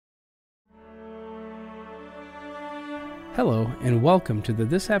Hello, and welcome to the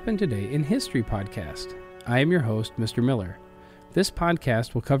This Happened Today in History podcast. I am your host, Mr. Miller. This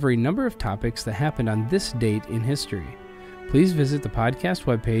podcast will cover a number of topics that happened on this date in history. Please visit the podcast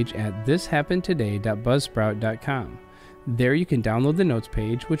webpage at thishappenedtoday.buzzsprout.com. There you can download the notes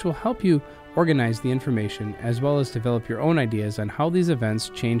page, which will help you organize the information as well as develop your own ideas on how these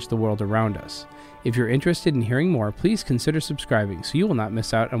events change the world around us. If you're interested in hearing more, please consider subscribing so you will not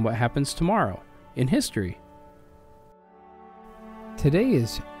miss out on what happens tomorrow in history. Today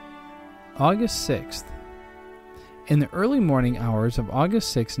is August 6th. In the early morning hours of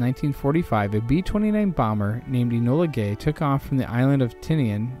August 6, 1945, a B-29 bomber named Enola Gay took off from the island of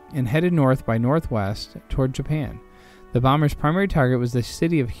Tinian and headed north by northwest toward Japan. The bomber's primary target was the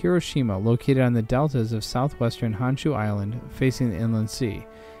city of Hiroshima, located on the deltas of southwestern Honshu Island, facing the inland sea.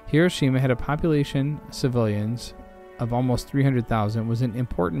 Hiroshima had a population civilians of almost 300,000, was an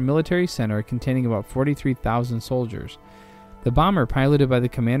important military center containing about 43,000 soldiers. The bomber, piloted by the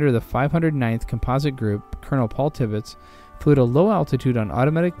commander of the 509th Composite Group, Colonel Paul Tibbets, flew at a low altitude on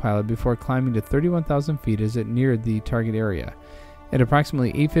automatic pilot before climbing to 31,000 feet as it neared the target area. At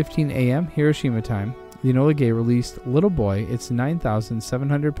approximately 8:15 a.m. Hiroshima time, the Enola Gay released Little Boy, its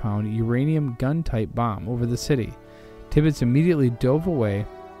 9,700-pound uranium gun-type bomb, over the city. Tibbets immediately dove away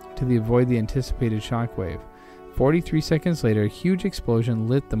to avoid the anticipated shockwave. 43 seconds later, a huge explosion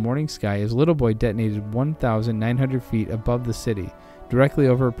lit the morning sky as Little Boy detonated 1,900 feet above the city, directly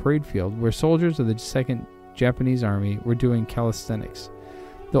over a parade field where soldiers of the 2nd Japanese Army were doing calisthenics.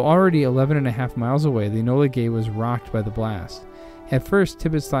 Though already 11.5 miles away, the Enola Gay was rocked by the blast. At first,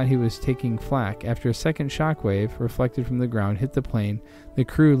 Tibbets thought he was taking flak. After a second shockwave, reflected from the ground, hit the plane, the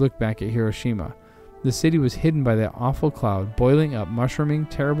crew looked back at Hiroshima. The city was hidden by that awful cloud, boiling up, mushrooming,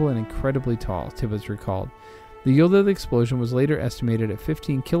 terrible, and incredibly tall, Tibbets recalled. The yield of the explosion was later estimated at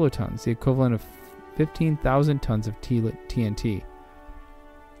 15 kilotons, the equivalent of 15,000 tons of TNT.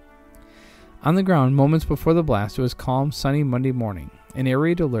 On the ground, moments before the blast, it was calm, sunny Monday morning. An air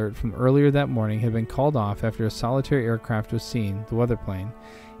raid alert from earlier that morning had been called off after a solitary aircraft was seen, the weather plane,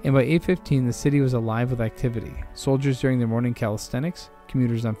 and by 8:15 the city was alive with activity. Soldiers doing their morning calisthenics,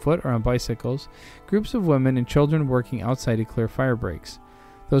 commuters on foot or on bicycles, groups of women and children working outside to clear fire breaks.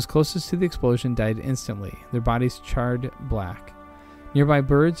 Those closest to the explosion died instantly, their bodies charred black. Nearby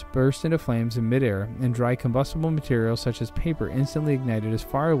birds burst into flames in midair, and dry combustible material such as paper instantly ignited as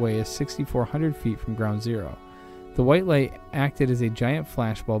far away as 6,400 feet from ground zero. The white light acted as a giant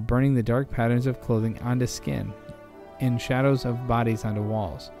flashbulb, burning the dark patterns of clothing onto skin and shadows of bodies onto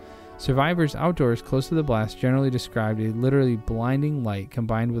walls. Survivors outdoors close to the blast generally described a literally blinding light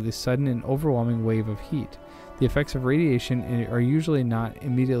combined with a sudden and overwhelming wave of heat. The effects of radiation are usually not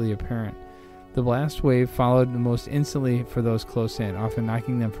immediately apparent. The blast wave followed almost instantly for those close in, often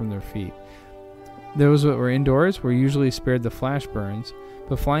knocking them from their feet. Those that were indoors were usually spared the flash burns,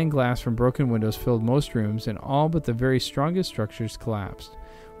 but flying glass from broken windows filled most rooms, and all but the very strongest structures collapsed.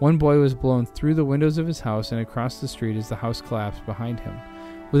 One boy was blown through the windows of his house and across the street as the house collapsed behind him.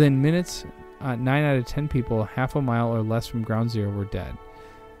 Within minutes, 9 out of 10 people half a mile or less from ground zero were dead.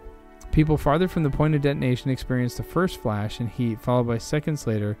 People farther from the point of detonation experienced the first flash and heat, followed by seconds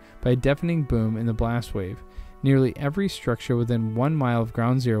later by a deafening boom in the blast wave. Nearly every structure within 1 mile of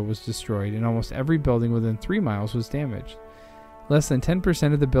ground zero was destroyed, and almost every building within 3 miles was damaged. Less than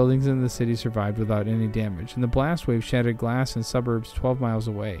 10% of the buildings in the city survived without any damage, and the blast wave shattered glass in suburbs 12 miles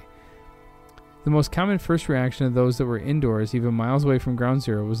away. The most common first reaction of those that were indoors, even miles away from ground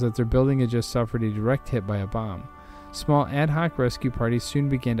zero, was that their building had just suffered a direct hit by a bomb. Small ad hoc rescue parties soon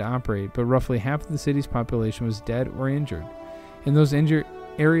began to operate, but roughly half of the city's population was dead or injured. In those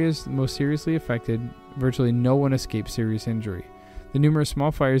areas most seriously affected, virtually no one escaped serious injury. The numerous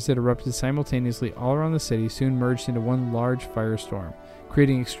small fires that erupted simultaneously all around the city soon merged into one large firestorm,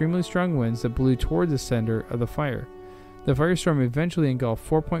 creating extremely strong winds that blew toward the center of the fire. The firestorm eventually engulfed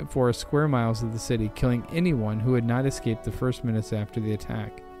 4.4 square miles of the city, killing anyone who had not escaped the first minutes after the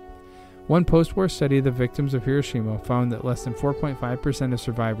attack. One post-war study of the victims of Hiroshima found that less than 4.5% of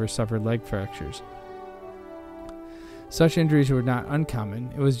survivors suffered leg fractures. Such injuries were not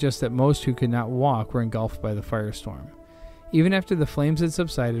uncommon. It was just that most who could not walk were engulfed by the firestorm. Even after the flames had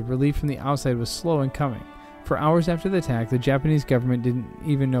subsided, relief from the outside was slow in coming. For hours after the attack, the Japanese government didn't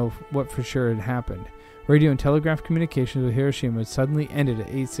even know what for sure had happened. Radio and telegraph communications with Hiroshima had suddenly ended at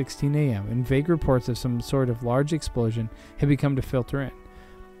 8:16 a.m., and vague reports of some sort of large explosion had begun to filter in.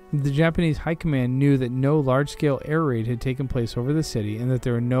 The Japanese high command knew that no large-scale air raid had taken place over the city and that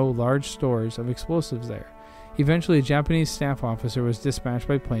there were no large stores of explosives there. Eventually, a Japanese staff officer was dispatched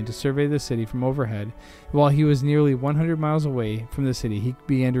by plane to survey the city from overhead. While he was nearly 100 miles away from the city, he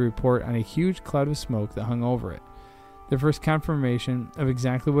began to report on a huge cloud of smoke that hung over it. The first confirmation of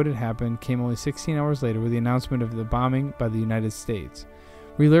exactly what had happened came only 16 hours later with the announcement of the bombing by the United States.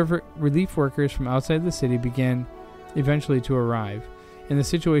 Relief workers from outside the city began eventually to arrive, and the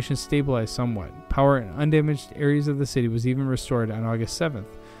situation stabilized somewhat. Power in undamaged areas of the city was even restored on August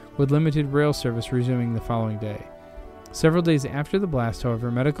 7th, with limited rail service resuming the following day. Several days after the blast,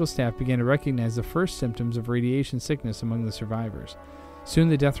 however, medical staff began to recognize the first symptoms of radiation sickness among the survivors. Soon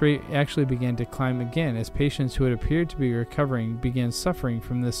the death rate actually began to climb again as patients who had appeared to be recovering began suffering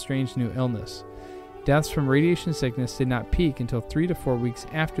from this strange new illness. Deaths from radiation sickness did not peak until 3 to 4 weeks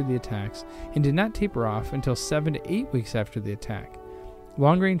after the attacks and did not taper off until 7 to 8 weeks after the attack.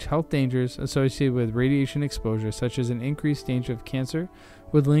 Long-range health dangers associated with radiation exposure, such as an increased danger of cancer,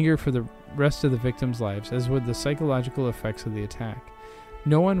 would linger for the rest of the victims' lives, as would the psychological effects of the attack.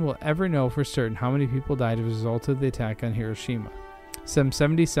 No one will ever know for certain how many people died as a result of the attack on Hiroshima. Some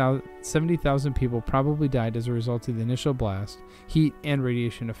 70,000 people probably died as a result of the initial blast, heat, and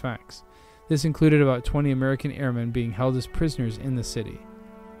radiation effects. This included about 20 American airmen being held as prisoners in the city.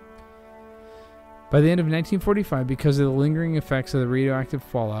 By the end of 1945, because of the lingering effects of the radioactive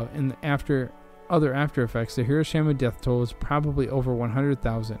fallout and other after effects, the Hiroshima death toll was probably over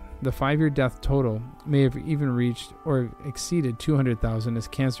 100,000. The 5-year death total may have even reached or exceeded 200,000 as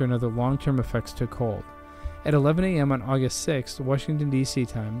cancer and other long-term effects took hold. At 11 a.m. on August 6th, Washington, D.C.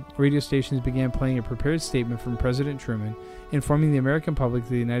 time, radio stations began playing a prepared statement from President Truman informing the American public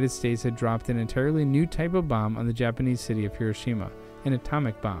that the United States had dropped an entirely new type of bomb on the Japanese city of Hiroshima, an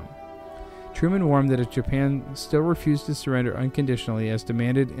atomic bomb. Truman warned that if Japan still refused to surrender unconditionally as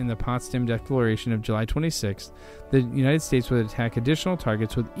demanded in the Potsdam Declaration of July 26th, the United States would attack additional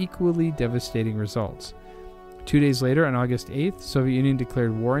targets with equally devastating results. 2 days later, on August 8th, the Soviet Union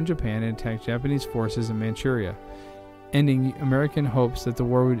declared war on Japan and attacked Japanese forces in Manchuria, ending American hopes that the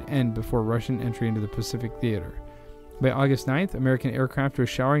war would end before Russian entry into the Pacific Theater. By August 9th, American aircraft were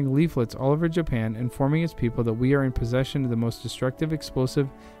showering leaflets all over Japan informing its people that we are in possession of the most destructive explosive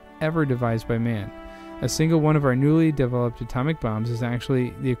ever devised by man. A single one of our newly developed atomic bombs is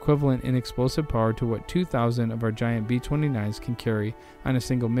actually the equivalent in explosive power to what 2,000 of our giant B-29s can carry on a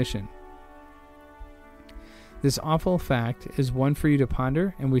single mission. This awful fact is one for you to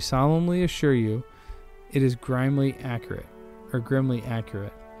ponder, and we solemnly assure you it is grimly accurate.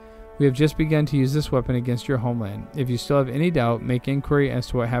 We have just begun to use this weapon against your homeland. If you still have any doubt, make inquiry as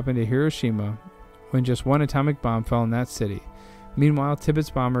to what happened to Hiroshima when just one atomic bomb fell in that city. Meanwhile, Tibbet's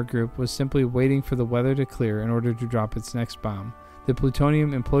bomber group was simply waiting for the weather to clear in order to drop its next bomb. The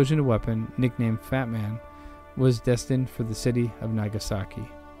plutonium implosion weapon, nicknamed Fat Man, was destined for the city of Nagasaki.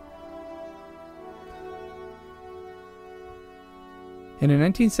 And in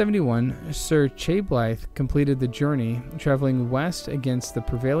 1971, Sir Chay Blyth completed the journey, traveling west against the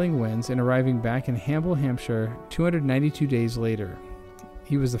prevailing winds and arriving back in Hamble, Hampshire, 292 days later.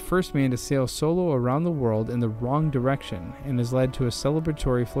 He was the first man to sail solo around the world in the wrong direction and has led to a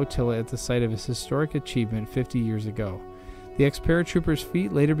celebratory flotilla at the site of his historic achievement 50 years ago. The ex-paratrooper's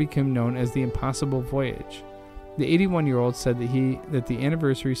feat later became known as the Impossible Voyage. The 81-year-old said that the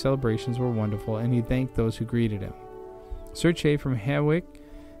anniversary celebrations were wonderful and he thanked those who greeted him. Sir Chay from Hawick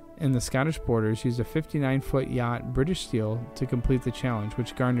and the Scottish borders used a 59-foot yacht, British steel, to complete the challenge,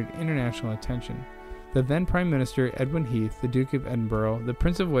 which garnered international attention. The then Prime Minister Edwin Heath, the Duke of Edinburgh, the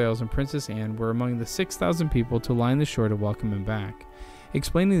Prince of Wales, and Princess Anne were among the 6,000 people to line the shore to welcome him back.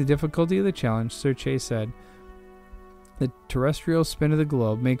 Explaining the difficulty of the challenge, Sir Chay said, "The terrestrial spin of the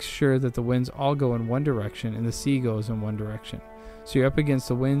globe makes sure that the winds all go in one direction and the sea goes in one direction. So you're up against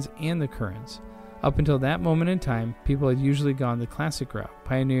the winds and the currents. Up until that moment in time, people had usually gone the classic route.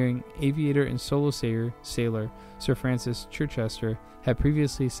 Pioneering aviator and solo sailor Sir Francis Chichester had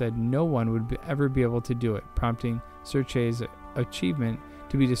previously said no one would ever be able to do it, prompting Sir Chay's achievement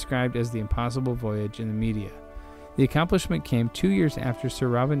to be described as the Impossible Voyage in the media. The accomplishment came 2 years after Sir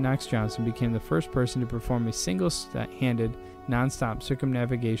Robin Knox Johnson became the first person to perform a single-handed, non-stop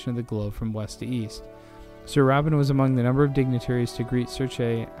circumnavigation of the globe from west to east. Sir Robin was among the number of dignitaries to greet Sir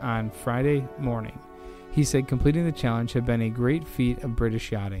Chay on Friday morning. He said completing the challenge had been a great feat of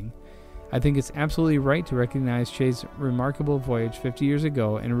British yachting. I think it's absolutely right to recognize Chay's remarkable voyage 50 years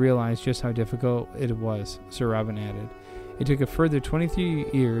ago and realize just how difficult it was," Sir Robin added. It took a further 23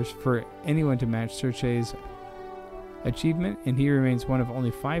 years for anyone to match Sir Chay's achievement, and he remains one of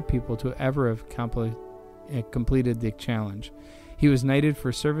only 5 people to ever have completed the challenge. He was knighted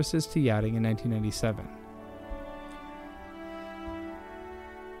for services to yachting in 1997.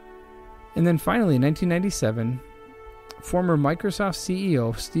 And then finally, in 1997, former Microsoft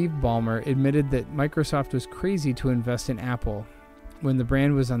CEO Steve Ballmer admitted that Microsoft was crazy to invest in Apple when the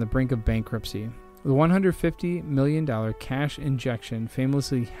brand was on the brink of bankruptcy. The $150 million cash injection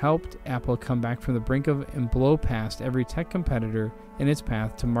famously helped Apple come back from the brink of and blow past every tech competitor in its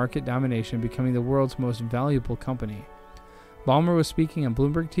path to market domination, becoming the world's most valuable company. Ballmer was speaking on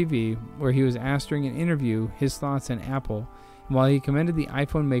Bloomberg TV, where he was asked during an interview his thoughts on Apple, and while he commended the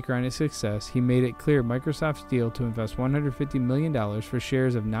iPhone maker on its success, he made it clear Microsoft's deal to invest $150 million for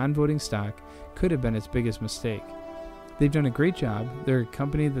shares of non-voting stock could have been its biggest mistake. They've done a great job. They're a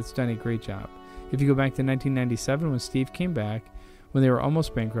company that's done a great job. If you go back to 1997 when Steve came back, when they were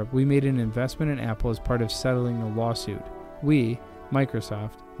almost bankrupt, we made an investment in Apple as part of settling a lawsuit. We,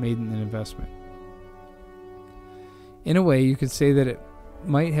 Microsoft, made an investment. In a way, you could say that it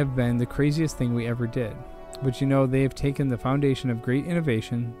might have been the craziest thing we ever did. But they have taken the foundation of great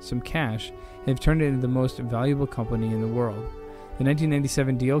innovation, some cash, and have turned it into the most valuable company in the world. The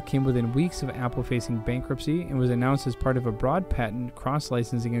 1997 deal came within weeks of Apple facing bankruptcy and was announced as part of a broad patent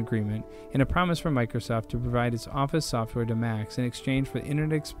cross-licensing agreement and a promise from Microsoft to provide its Office software to Macs in exchange for the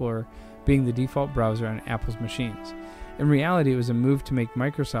Internet Explorer being the default browser on Apple's machines. In reality, it was a move to make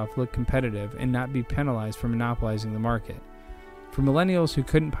Microsoft look competitive and not be penalized for monopolizing the market. For millennials who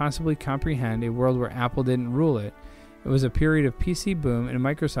couldn't possibly comprehend a world where Apple didn't rule it, it was a period of PC boom and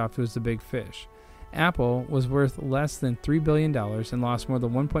Microsoft was the big fish. Apple was worth less than $3 billion and lost more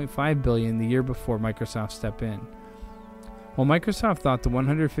than $1.5 billion the year before Microsoft stepped in. While Microsoft thought the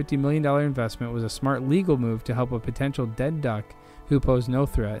 $150 million investment was a smart legal move to help a potential dead duck who posed no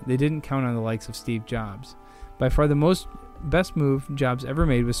threat, they didn't count on the likes of Steve Jobs. By far the best move Jobs ever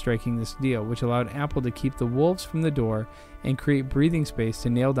made was striking this deal, which allowed Apple to keep the wolves from the door and create breathing space to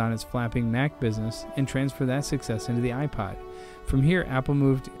nail down its flapping Mac business and transfer that success into the iPod. From here, Apple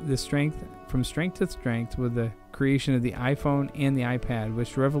moved from strength to strength with the creation of the iPhone and the iPad,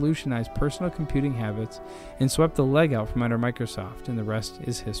 which revolutionized personal computing habits and swept the leg out from under Microsoft, and the rest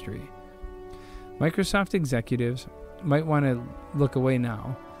is history. Microsoft executives might want to look away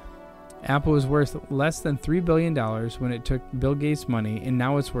now. Apple was worth less than $3 billion when it took Bill Gates' money, and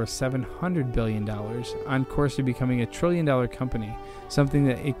now it's worth $700 billion, on course to becoming a trillion-dollar company, something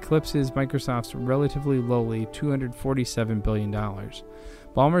that eclipses Microsoft's relatively lowly $247 billion.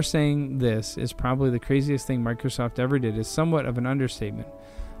 Ballmer saying this is probably the craziest thing Microsoft ever did is somewhat of an understatement.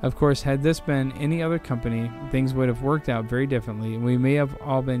 Of course, had this been any other company, things would have worked out very differently, and we may have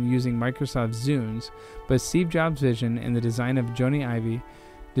all been using Microsoft Zunes, but Steve Jobs' vision and the design of Jony Ive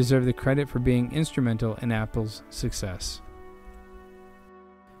deserve the credit for being instrumental in Apple's success.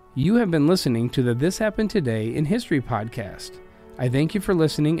 You have been listening to the This Happened Today in History podcast. I thank you for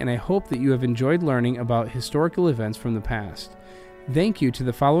listening, and I hope that you have enjoyed learning about historical events from the past. Thank you to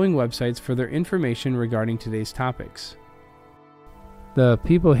the following websites for their information regarding today's topics.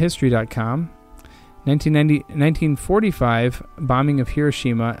 ThePeopleHistory.com, 1945 bombing of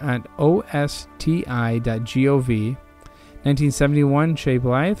Hiroshima at osti.gov, 1971 Chay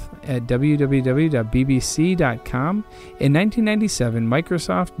Blyth at www.bbc.com, in 1997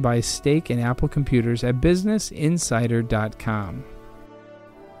 Microsoft buys stake in Apple Computers at businessinsider.com.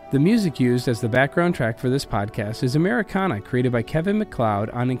 The music used as the background track for this podcast is Americana, created by Kevin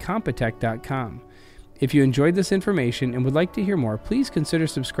MacLeod on Incompetech.com. If you enjoyed this information and would like to hear more, please consider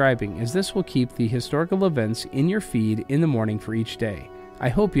subscribing, as this will keep the historical events in your feed in the morning for each day. I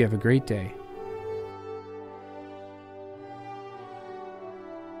hope you have a great day.